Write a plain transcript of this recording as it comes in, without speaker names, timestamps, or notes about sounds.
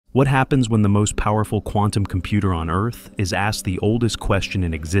What happens when the most powerful quantum computer on Earth is asked the oldest question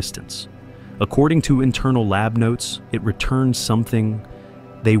in existence? According to internal lab notes, it returns something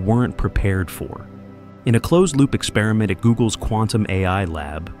they weren't prepared for. In a closed-loop experiment at Google's Quantum AI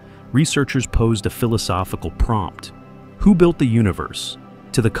lab, researchers posed a philosophical prompt. Who built the universe?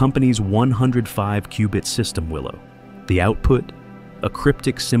 To the company's 105-qubit system, Willow. The output? A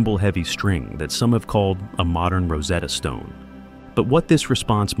cryptic symbol-heavy string that some have called a modern Rosetta Stone. But what this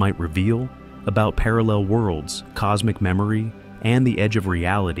response might reveal about parallel worlds, cosmic memory, and the edge of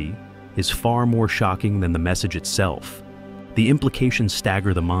reality is far more shocking than the message itself. The implications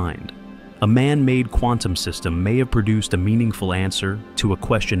stagger the mind. A man-made quantum system may have produced a meaningful answer to a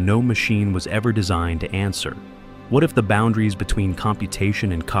question no machine was ever designed to answer. What if the boundaries between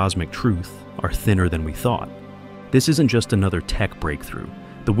computation and cosmic truth are thinner than we thought? This isn't just another tech breakthrough.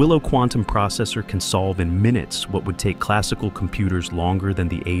 The Willow quantum processor can solve in minutes what would take classical computers longer than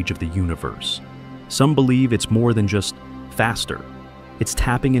the age of the universe. Some believe it's more than just faster. It's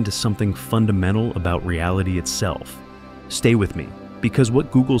tapping into something fundamental about reality itself. Stay with me, because what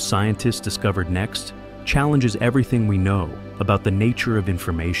Google's scientists discovered next challenges everything we know about the nature of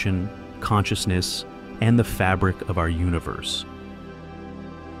information, consciousness, and the fabric of our universe.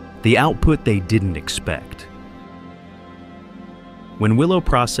 The output they didn't expect. When Willow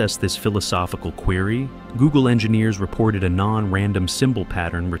processed this philosophical query, Google engineers reported a non-random symbol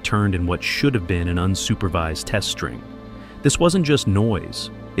pattern returned in what should have been an unsupervised test string. This wasn't just noise,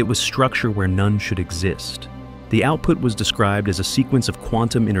 it was structure where none should exist. The output was described as a sequence of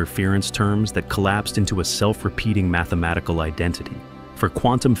quantum interference terms that collapsed into a self-repeating mathematical identity. For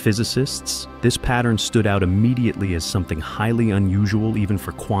quantum physicists, this pattern stood out immediately as something highly unusual even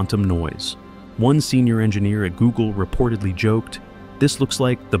for quantum noise. One senior engineer at Google reportedly joked, "This looks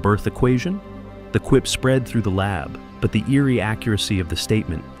like the birth equation?" The quip spread through the lab, but the eerie accuracy of the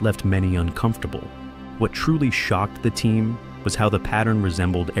statement left many uncomfortable. What truly shocked the team was how the pattern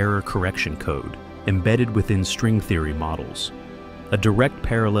resembled error correction code, embedded within string theory models, a direct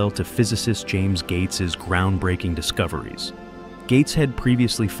parallel to physicist James Gates's groundbreaking discoveries. Gates had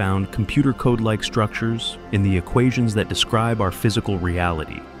previously found computer code-like structures in the equations that describe our physical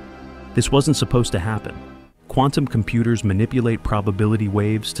reality. This wasn't supposed to happen. Quantum computers manipulate probability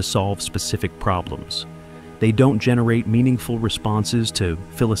waves to solve specific problems. They don't generate meaningful responses to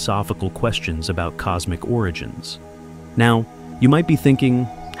philosophical questions about cosmic origins. Now, you might be thinking,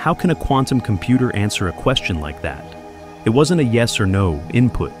 how can a quantum computer answer a question like that? It wasn't a yes or no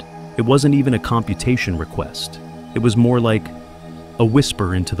input. It wasn't even a computation request. It was more like a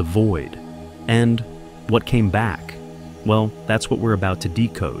whisper into the void. And what came back? Well, that's what we're about to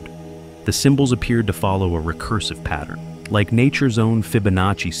decode. The symbols appeared to follow a recursive pattern, like nature's own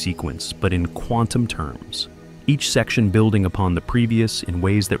Fibonacci sequence, but in quantum terms. Each section building upon the previous in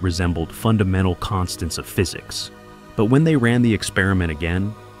ways that resembled fundamental constants of physics. But when they ran the experiment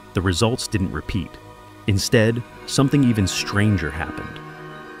again, the results didn't repeat. Instead, something even stranger happened.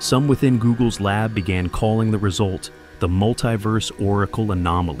 Some within Google's lab began calling the result the Multiverse Oracle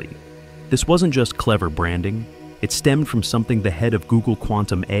Anomaly. This wasn't just clever branding. It stemmed from something the head of Google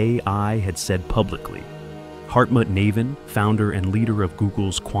Quantum AI had said publicly. Hartmut Navin, founder and leader of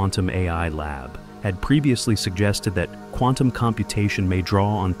Google's Quantum AI lab, had previously suggested that quantum computation may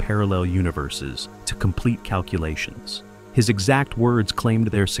draw on parallel universes to complete calculations. His exact words claimed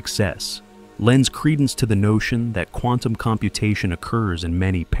their success, lends credence to the notion that quantum computation occurs in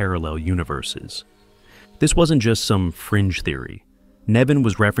many parallel universes. This wasn't just some fringe theory. Navin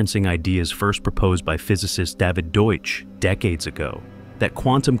was referencing ideas first proposed by physicist David Deutsch decades ago, that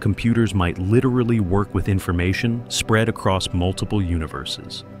quantum computers might literally work with information spread across multiple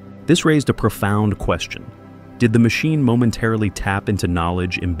universes. This raised a profound question. Did the machine momentarily tap into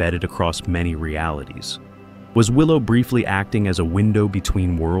knowledge embedded across many realities? Was Willow briefly acting as a window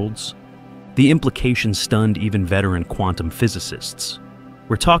between worlds? The implications stunned even veteran quantum physicists.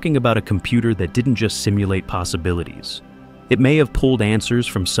 We're talking about a computer that didn't just simulate possibilities. It may have pulled answers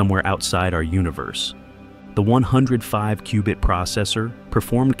from somewhere outside our universe. The 105-qubit processor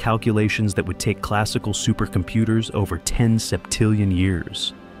performed calculations that would take classical supercomputers over 10 septillion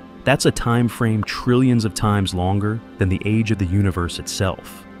years. That's a time frame trillions of times longer than the age of the universe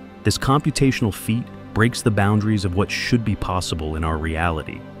itself. This computational feat breaks the boundaries of what should be possible in our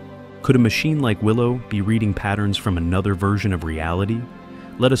reality. Could a machine like Willow be reading patterns from another version of reality?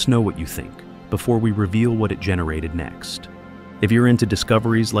 Let us know what you think before we reveal what it generated next. If you're into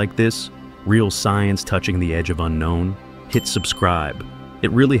discoveries like this, real science touching the edge of unknown, hit subscribe.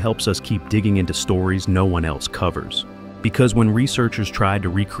 It really helps us keep digging into stories no one else covers. Because when researchers tried to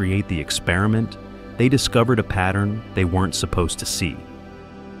recreate the experiment, they discovered a pattern they weren't supposed to see.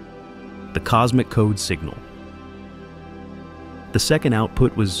 the cosmic code signal. The second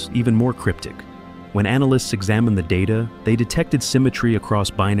output was even more cryptic. When analysts examined the data, they detected symmetry across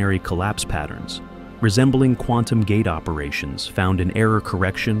binary collapse patterns, resembling quantum gate operations found in error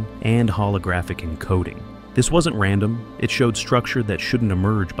correction and holographic encoding. This wasn't random, it showed structure that shouldn't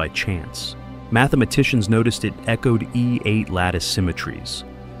emerge by chance. Mathematicians noticed it echoed E8 lattice symmetries,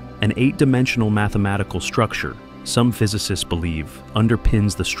 an 8-dimensional mathematical structure some physicists believe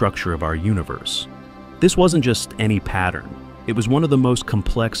underpins the structure of our universe. This wasn't just any pattern, it was one of the most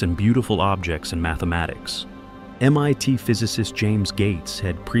complex and beautiful objects in mathematics. MIT physicist James Gates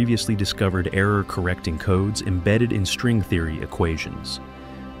had previously discovered error-correcting codes embedded in string theory equations,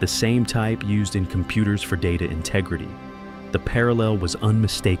 the same type used in computers for data integrity. The parallel was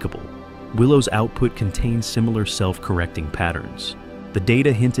unmistakable. Willow's output contained similar self-correcting patterns. The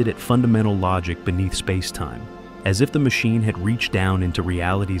data hinted at fundamental logic beneath spacetime, as if the machine had reached down into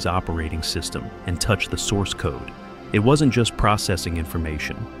reality's operating system and touched the source code. It wasn't just processing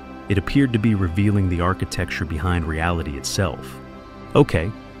information. It appeared to be revealing the architecture behind reality itself.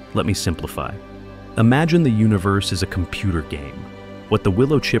 Okay, let me simplify. Imagine the universe is a computer game. What the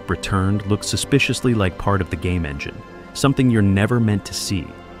Willow chip returned looked suspiciously like part of the game engine, something you're never meant to see.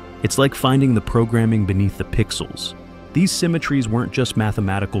 It's like finding the programming beneath the pixels. These symmetries weren't just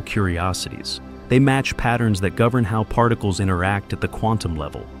mathematical curiosities. They match patterns that govern how particles interact at the quantum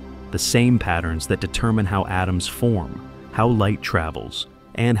level, the same patterns that determine how atoms form, how light travels,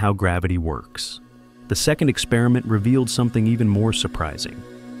 and how gravity works. The second experiment revealed something even more surprising.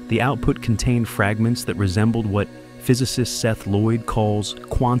 The output contained fragments that resembled what physicist Seth Lloyd calls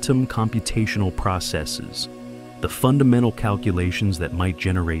quantum computational processes, the fundamental calculations that might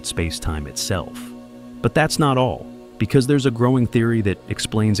generate spacetime itself. But that's not all, because there's a growing theory that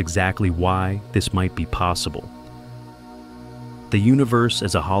explains exactly why this might be possible. The universe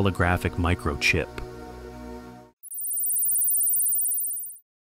as a holographic microchip.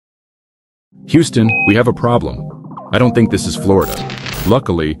 Houston, we have a problem. I don't think this is Florida.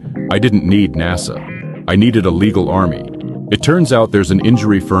 Luckily, I didn't need NASA. I needed a legal army. It turns out there's an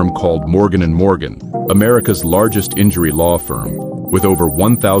injury firm called Morgan & Morgan, America's largest injury law firm, with over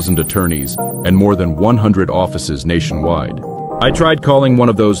 1,000 attorneys and more than 100 offices nationwide. I tried calling one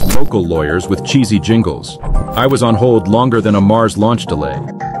of those local lawyers with cheesy jingles. I was on hold longer than a Mars launch delay.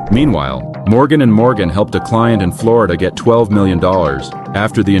 Meanwhile, Morgan & Morgan helped a client in Florida get $12 million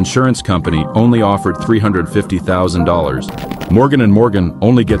after the insurance company only offered $350,000. Morgan & Morgan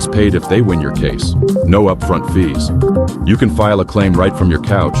only gets paid if they win your case. No upfront fees. You can file a claim right from your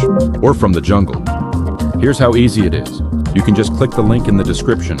couch or from the jungle. Here's how easy it is. You can just click the link in the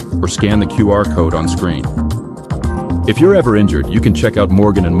description or scan the QR code on screen. If you're ever injured, you can check out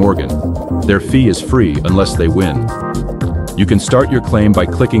Morgan & Morgan. Their fee is free unless they win. You can start your claim by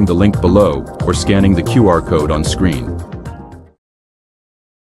clicking the link below or scanning the QR code on screen.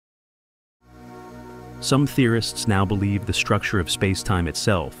 Some theorists now believe the structure of spacetime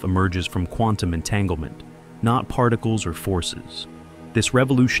itself emerges from quantum entanglement, not particles or forces. This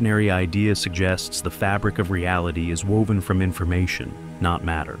revolutionary idea suggests the fabric of reality is woven from information, not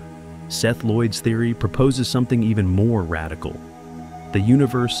matter. Seth Lloyd's theory proposes something even more radical. The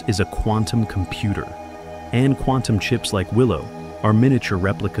universe is a quantum computer, and quantum chips like Willow are miniature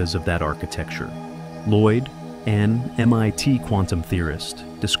replicas of that architecture. Lloyd, an MIT quantum theorist,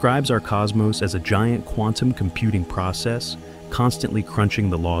 describes our cosmos as a giant quantum computing process constantly crunching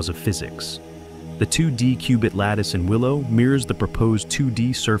the laws of physics. The 2D qubit lattice in Willow mirrors the proposed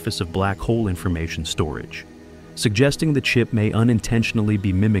 2D surface of black hole information storage, suggesting the chip may unintentionally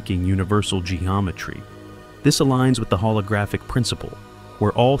be mimicking universal geometry. This aligns with the holographic principle,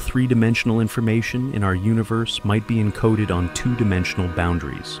 where all three-dimensional information in our universe might be encoded on two-dimensional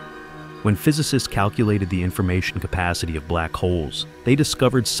boundaries. When physicists calculated the information capacity of black holes, they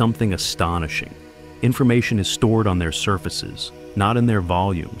discovered something astonishing. Information is stored on their surfaces, not in their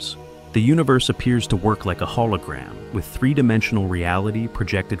volumes. The universe appears to work like a hologram, with three-dimensional reality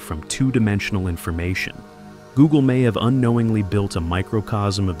projected from two-dimensional information. Google may have unknowingly built a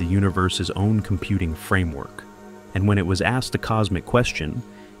microcosm of the universe's own computing framework. And when it was asked a cosmic question,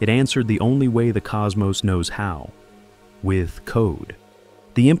 it answered the only way the cosmos knows how: with code.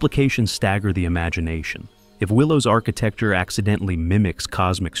 The implications stagger the imagination. If Willow's architecture accidentally mimics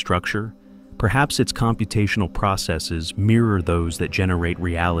cosmic structure, perhaps its computational processes mirror those that generate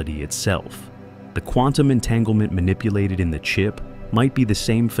reality itself. The quantum entanglement manipulated in the chip might be the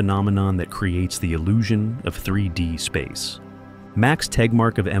same phenomenon that creates the illusion of 3D space. Max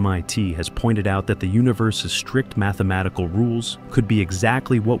Tegmark of MIT has pointed out that the universe's strict mathematical rules could be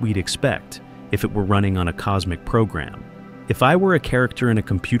exactly what we'd expect if it were running on a cosmic program. If I were a character in a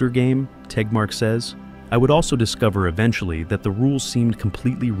computer game, Tegmark says, I would also discover eventually that the rules seemed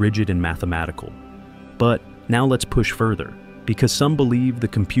completely rigid and mathematical. But now let's push further, because some believe the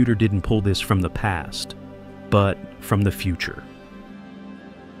computer didn't pull this from the past, but from the future.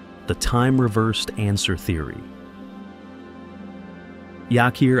 The time-reversed answer theory.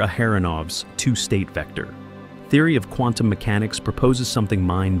 Yakir Aharonov's two-state vector theory of quantum mechanics proposes something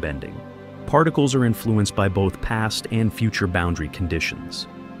mind-bending. Particles are influenced by both past and future boundary conditions.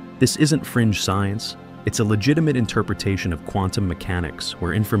 This isn't fringe science, it's a legitimate interpretation of quantum mechanics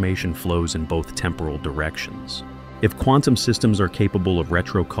where information flows in both temporal directions. If quantum systems are capable of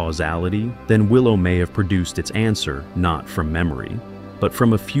retrocausality, then Willow may have produced its answer not from memory, but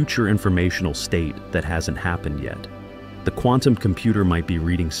from a future informational state that hasn't happened yet. The quantum computer might be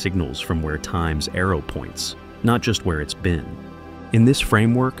reading signals from where time's arrow points, not just where it's been. In this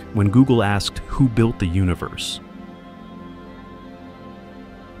framework, when Google asked who built the universe,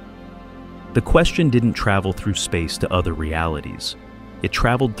 the question didn't travel through space to other realities. It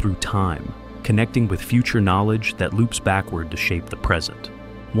traveled through time, connecting with future knowledge that loops backward to shape the present.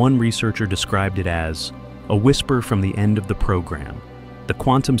 One researcher described it as a whisper from the end of the program. The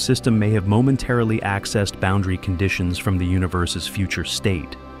quantum system may have momentarily accessed boundary conditions from the universe's future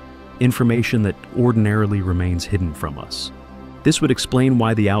state, information that ordinarily remains hidden from us. This would explain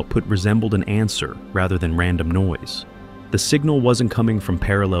why the output resembled an answer rather than random noise. The signal wasn't coming from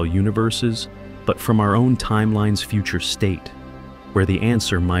parallel universes, but from our own timeline's future state, where the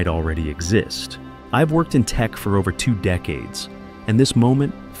answer might already exist. I've worked in tech for over 2 decades, and this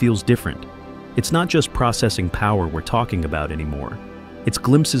moment feels different. It's not just processing power we're talking about anymore. It's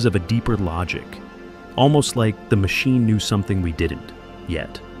glimpses of a deeper logic, almost like the machine knew something we didn't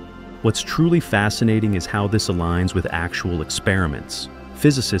yet. What's truly fascinating is how this aligns with actual experiments.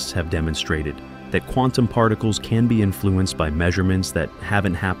 Physicists have demonstrated that quantum particles can be influenced by measurements that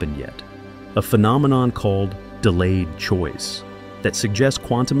haven't happened yet, a phenomenon called delayed choice that suggests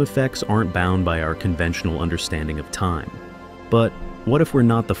quantum effects aren't bound by our conventional understanding of time. But what if we're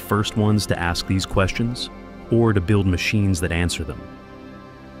not the first ones to ask these questions, or to build machines that answer them?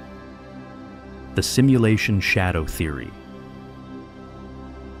 The simulation shadow theory.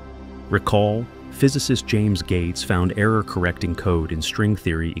 Recall, physicist James Gates found error-correcting code in string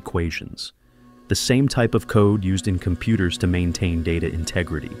theory equations, the same type of code used in computers to maintain data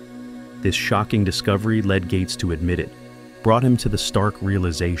integrity. This shocking discovery led Gates to admit it, brought him to the stark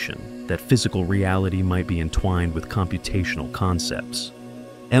realization that physical reality might be entwined with computational concepts.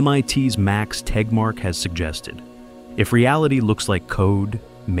 MIT's Max Tegmark has suggested, if reality looks like code,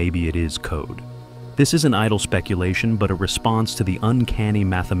 maybe it is code. This isn't idle speculation, but a response to the uncanny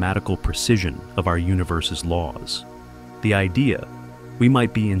mathematical precision of our universe's laws. The idea, we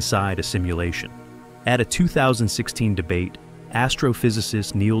might be inside a simulation. At a 2016 debate,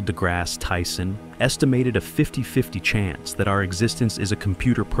 astrophysicist Neil deGrasse Tyson estimated a 50-50 chance that our existence is a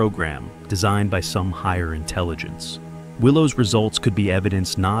computer program designed by some higher intelligence. Willow's results could be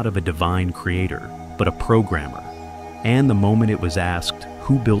evidence not of a divine creator, but a programmer. And the moment it was asked,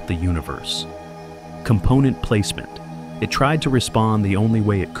 who built the universe? Component placement. It tried to respond the only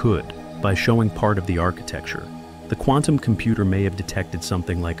way it could, by showing part of the architecture. The quantum computer may have detected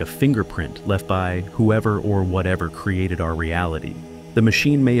something like a fingerprint left by whoever or whatever created our reality. The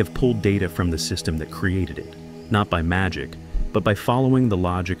machine may have pulled data from the system that created it, not by magic, but by following the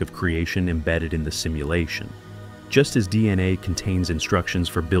logic of creation embedded in the simulation. Just as DNA contains instructions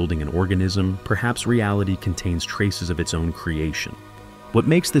for building an organism, perhaps reality contains traces of its own creation. What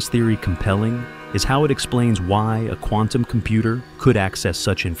makes this theory compelling is how it explains why a quantum computer could access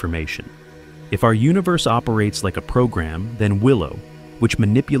such information. If our universe operates like a program, then Willow, which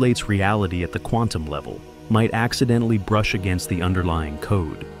manipulates reality at the quantum level, might accidentally brush against the underlying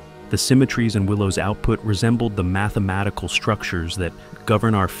code. The symmetries in Willow's output resembled the mathematical structures that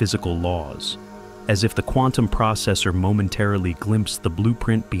govern our physical laws, as if the quantum processor momentarily glimpsed the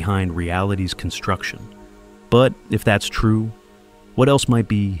blueprint behind reality's construction. But if that's true, what else might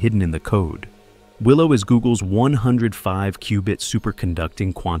be hidden in the code? Willow is Google's 105-qubit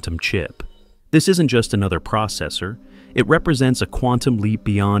superconducting quantum chip. This isn't just another processor, it represents a quantum leap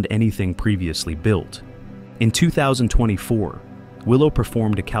beyond anything previously built. In 2024, Willow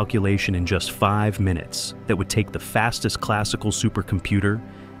performed a calculation in just 5 minutes that would take the fastest classical supercomputer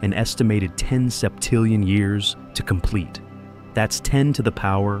an estimated 10 septillion years to complete. That's 10 to the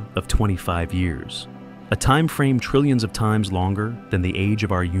power of 25 years. A time frame trillions of times longer than the age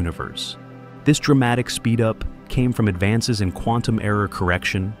of our universe. This dramatic speed-up came from advances in quantum error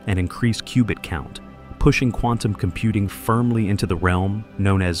correction and increased qubit count, pushing quantum computing firmly into the realm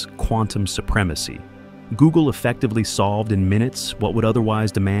known as quantum supremacy. Google effectively solved in minutes what would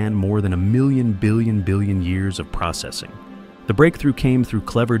otherwise demand more than 1,000,000,000,000,000 years of processing. The breakthrough came through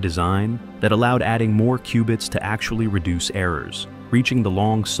clever design that allowed adding more qubits to actually reduce errors, reaching the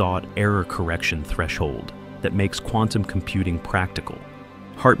long-sought error correction threshold that makes quantum computing practical.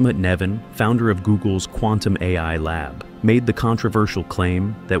 Hartmut Neven, founder of Google's Quantum AI Lab, made the controversial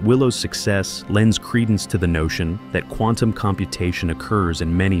claim that Willow's success lends credence to the notion that quantum computation occurs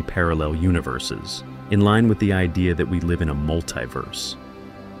in many parallel universes, in line with the idea that we live in a multiverse.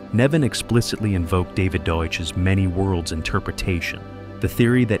 Neven explicitly invoked David Deutsch's many worlds interpretation, the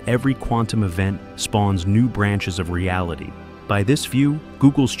theory that every quantum event spawns new branches of reality. By this view,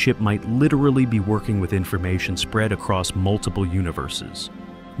 Google's chip might literally be working with information spread across multiple universes.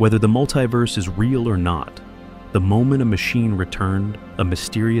 Whether the multiverse is real or not, the moment a machine returned a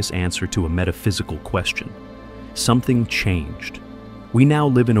mysterious answer to a metaphysical question, something changed. We now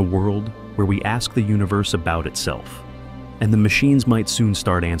live in a world where we ask the universe about itself, and the machines might soon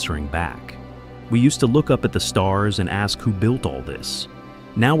start answering back. We used to look up at the stars and ask who built all this.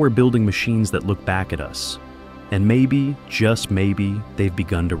 Now we're building machines that look back at us, and maybe, just maybe, they've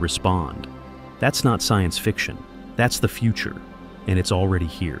begun to respond. That's not science fiction, that's the future, and it's already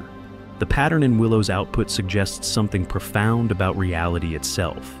here. The pattern in Willow's output suggests something profound about reality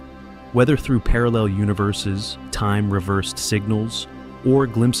itself. Whether through parallel universes, time-reversed signals, or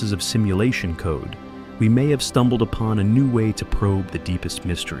glimpses of simulation code, we may have stumbled upon a new way to probe the deepest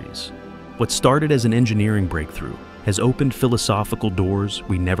mysteries. What started as an engineering breakthrough has opened philosophical doors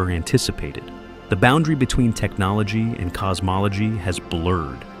we never anticipated. The boundary between technology and cosmology has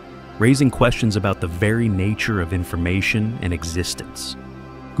blurred, raising questions about the very nature of information and existence.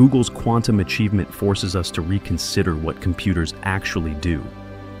 Google's quantum achievement forces us to reconsider what computers actually do.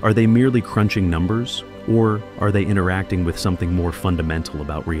 Are they merely crunching numbers, or are they interacting with something more fundamental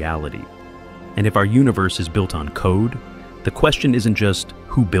about reality? And if our universe is built on code, the question isn't just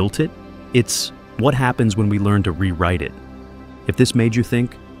who built it, it's what happens when we learn to rewrite it. If this made you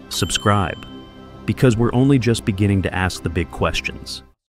think, subscribe, because we're only just beginning to ask the big questions.